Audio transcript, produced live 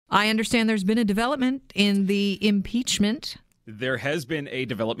I understand there's been a development in the impeachment. There has been a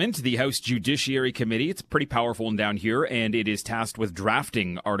development. The House Judiciary Committee, it's pretty powerful one down here, and it is tasked with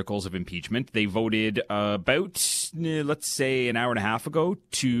drafting articles of impeachment. They voted about, let's say, an hour and a half ago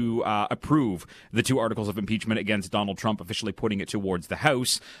to approve the 2 articles of impeachment against Donald Trump, officially putting it towards the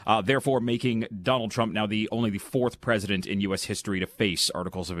House, therefore making Donald Trump now only the 4th president in U.S. history to face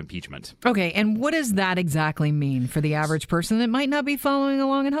articles of impeachment. Okay, and what does that exactly mean for the average person that might not be following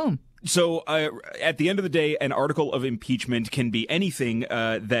along at home? So at the end of the day, an article of impeachment can be anything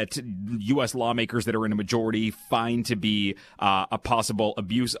that U.S. lawmakers that are in a majority find to be a possible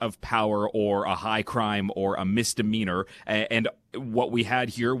abuse of power or a high crime or a misdemeanor. And what we had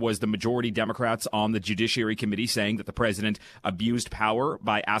here was the majority Democrats on the Judiciary Committee saying that the president abused power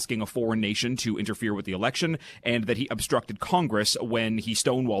by asking a foreign nation to interfere with the election, and that he obstructed Congress when he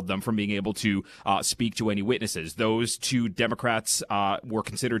stonewalled them from being able to speak to any witnesses. Those 2 Democrats were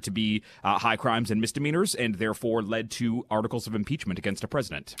considered to be high crimes and misdemeanors, and therefore led to articles of impeachment against a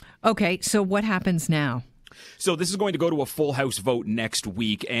president. Okay, so what happens now? So this is going to go to a full House vote next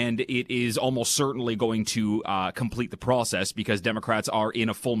week, and it is almost certainly going to complete the process because Democrats are in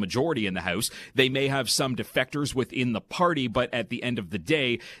a full majority in the House. They may have some defectors within the party, but at the end of the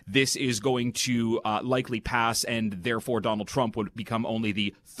day, this is going to likely pass, and therefore Donald Trump would become only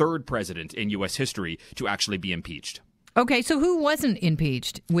the 3rd president in U.S. history to actually be impeached. Okay, so who wasn't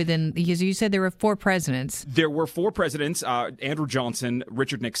impeached because you said there were 4 presidents. There were 4 presidents, Andrew Johnson,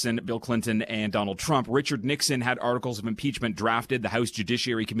 Richard Nixon, Bill Clinton, and Donald Trump. Richard Nixon had articles of impeachment drafted. The House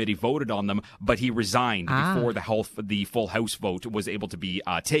Judiciary Committee voted on them, but he resigned before the full House vote was able to be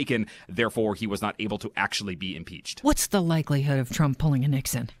taken. Therefore, he was not able to actually be impeached. What's the likelihood of Trump pulling a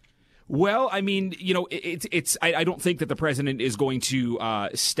Nixon? Well, I mean, I don't think that the president is going to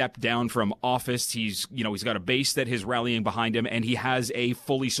step down from office. He's got a base that is rallying behind him, and he has a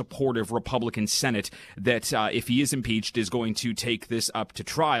fully supportive Republican Senate that, if he is impeached, is going to take this up to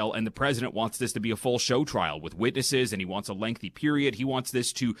trial. And the president wants this to be a full show trial with witnesses, and he wants a lengthy period. He wants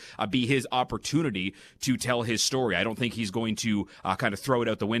this to be his opportunity to tell his story. I don't think he's going to kind of throw it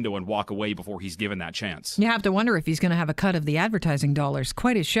out the window and walk away before he's given that chance. You have to wonder if he's going to have a cut of the advertising dollars.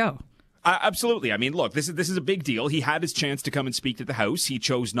 Quite a show. Absolutely. I mean, look, this is a big deal. He had his chance to come and speak to the House. He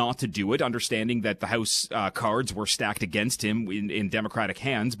chose not to do it, understanding that the House cards were stacked against him in Democratic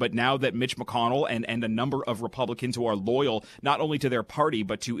hands. But now that Mitch McConnell and a number of Republicans who are loyal not only to their party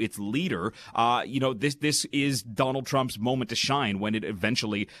but to its leader, this is Donald Trump's moment to shine when it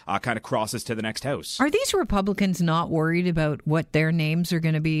eventually kind of crosses to the next House. Are these Republicans not worried about what their names are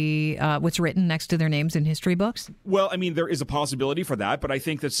going to be, what's written next to their names in history books? Well, I mean, there is a possibility for that, but I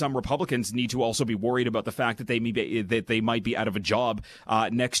think that some Republicans need to also be worried about the fact that they might be out of a job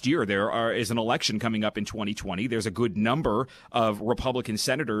next year. There is an election coming up in 2020. There's a good number of Republican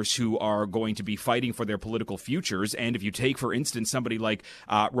senators who are going to be fighting for their political futures. And if you take, for instance, somebody like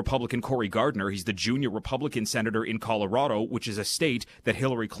Republican Cory Gardner, he's the junior Republican senator in Colorado, which is a state that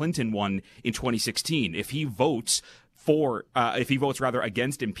Hillary Clinton won in 2016. If he votes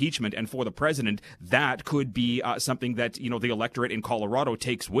against impeachment and for the president, that could be something that, the electorate in Colorado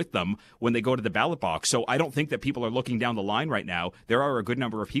takes with them when they go to the ballot box. So I don't think that people are looking down the line right now. There are a good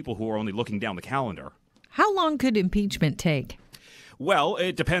number of people who are only looking down the calendar. How long could impeachment take? Well,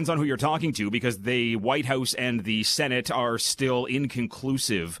 it depends on who you're talking to, because the White House and the Senate are still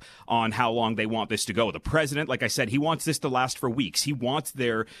inconclusive on how long they want this to go. The president, like I said, he wants this to last for weeks. He wants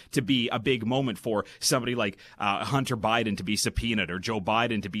there to be a big moment for somebody like Hunter Biden to be subpoenaed, or Joe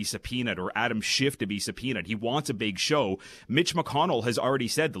Biden to be subpoenaed, or Adam Schiff to be subpoenaed. He wants a big show. Mitch McConnell has already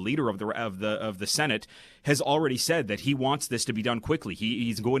said, the leader of the Senate has already said that he wants this to be done quickly.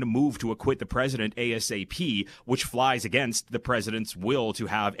 He's going to move to acquit the president ASAP, which flies against the president's will to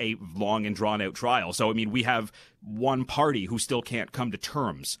have a long and drawn out trial. So, I mean, we have one party who still can't come to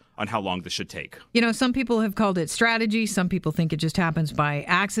terms on how long this should take. Some people have called it strategy. Some people think it just happens by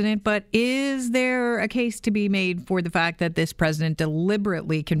accident. But is there a case to be made for the fact that this president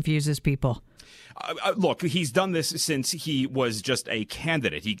deliberately confuses people? Look, he's done this since he was just a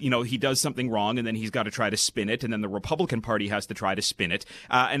candidate. He does something wrong, and then he's got to try to spin it, and then the Republican Party has to try to spin it.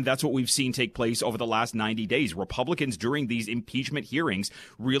 And that's what we've seen take place over the last 90 days. Republicans during these impeachment hearings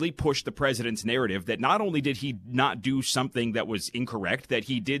really pushed the president's narrative that not only did he not do something that was incorrect, that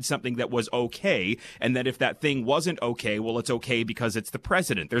he did something that was okay, and that if that thing wasn't okay, well, it's okay because it's the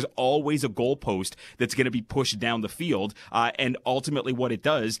president. There's always a goalpost that's going to be pushed down the field, and ultimately what it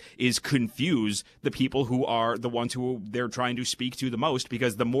does is confuse the people who are the ones who they're trying to speak to the most,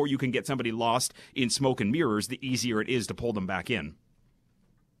 because the more you can get somebody lost in smoke and mirrors, the easier it is to pull them back in.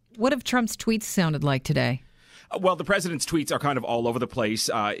 What have Trump's tweets sounded like today? Well, the president's tweets are kind of all over the place.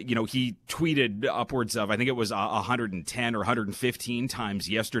 He tweeted upwards of, I think it was 110 or 115 times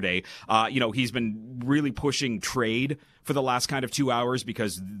yesterday. He's been really pushing trade for the last kind of 2 hours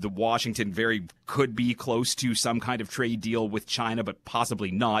because the Washington could be close to some kind of trade deal with China, but possibly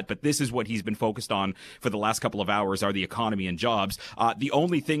not. But this is what he's been focused on for the last couple of hours are the economy and jobs. The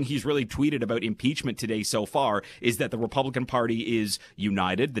only thing he's really tweeted about impeachment today so far is that the Republican Party is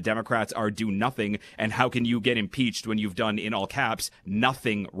united. The Democrats are do nothing. And how can you get impeached when you've done, in all caps,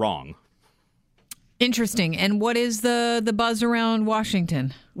 nothing wrong? Interesting. And what is the buzz around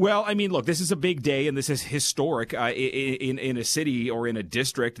Washington? Well, I mean, look, this is a big day, and this is historic in a city or in a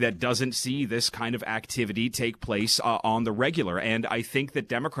district that doesn't see this kind of activity take place on the regular. And I think that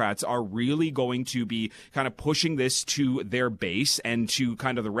Democrats are really going to be kind of pushing this to their base and to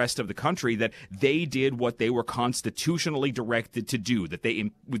kind of the rest of the country that they did what they were constitutionally directed to do, that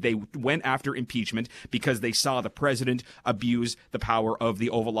they went after impeachment because they saw the president abuse the power of the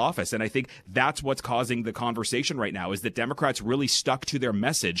Oval Office. And I think that's what's causing the conversation right now is that Democrats really stuck to their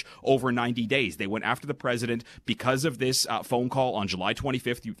message over 90 days. They went after the president because of this phone call on July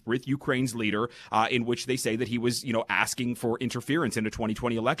 25th with Ukraine's leader, in which they say that he was, asking for interference in the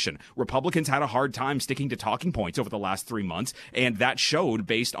 2020 election. Republicans had a hard time sticking to talking points over the last 3 months, and that showed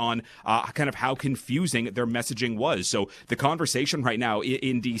based on kind of how confusing their messaging was. So the conversation right now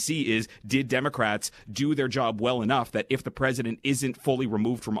in D.C. is, did Democrats do their job well enough that if the president isn't fully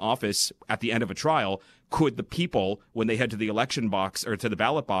removed from office at the end of a trial, could the people, when they head to the election box or to the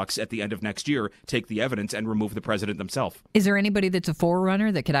ballot box at the end of next year, take the evidence and remove the president themselves? Is there anybody that's a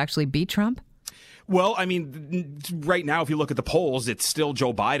forerunner that could actually beat Trump? Well, I mean, right now, if you look at the polls, it's still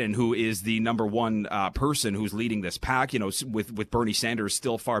Joe Biden who is the number one person who's leading this pack, with Bernie Sanders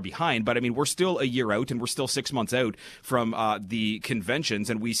still far behind. But I mean, we're still a year out and we're still 6 months out from the conventions.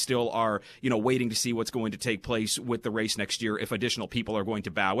 And we still are, waiting to see what's going to take place with the race next year if additional people are going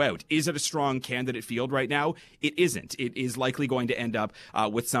to bow out. Is it a strong candidate field right now? It isn't. It is likely going to end up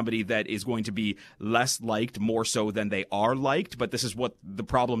with somebody that is going to be less liked more so than they are liked. But this is what the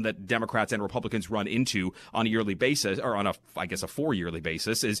problem that Democrats and Republicans run into on a yearly basis, or on a 4-yearly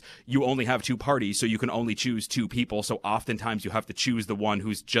basis, is you only have two parties, so you can only choose two people. So oftentimes you have to choose the one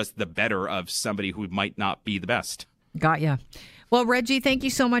who's just the better of somebody who might not be the best. Got ya. Well, Reggie, thank you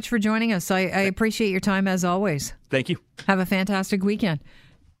so much for joining us. I appreciate your time as always. Thank you. Have a fantastic weekend.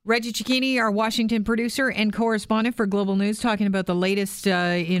 Reggie Cecchini, our Washington producer and correspondent for Global News, talking about the latest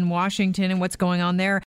in Washington and what's going on there.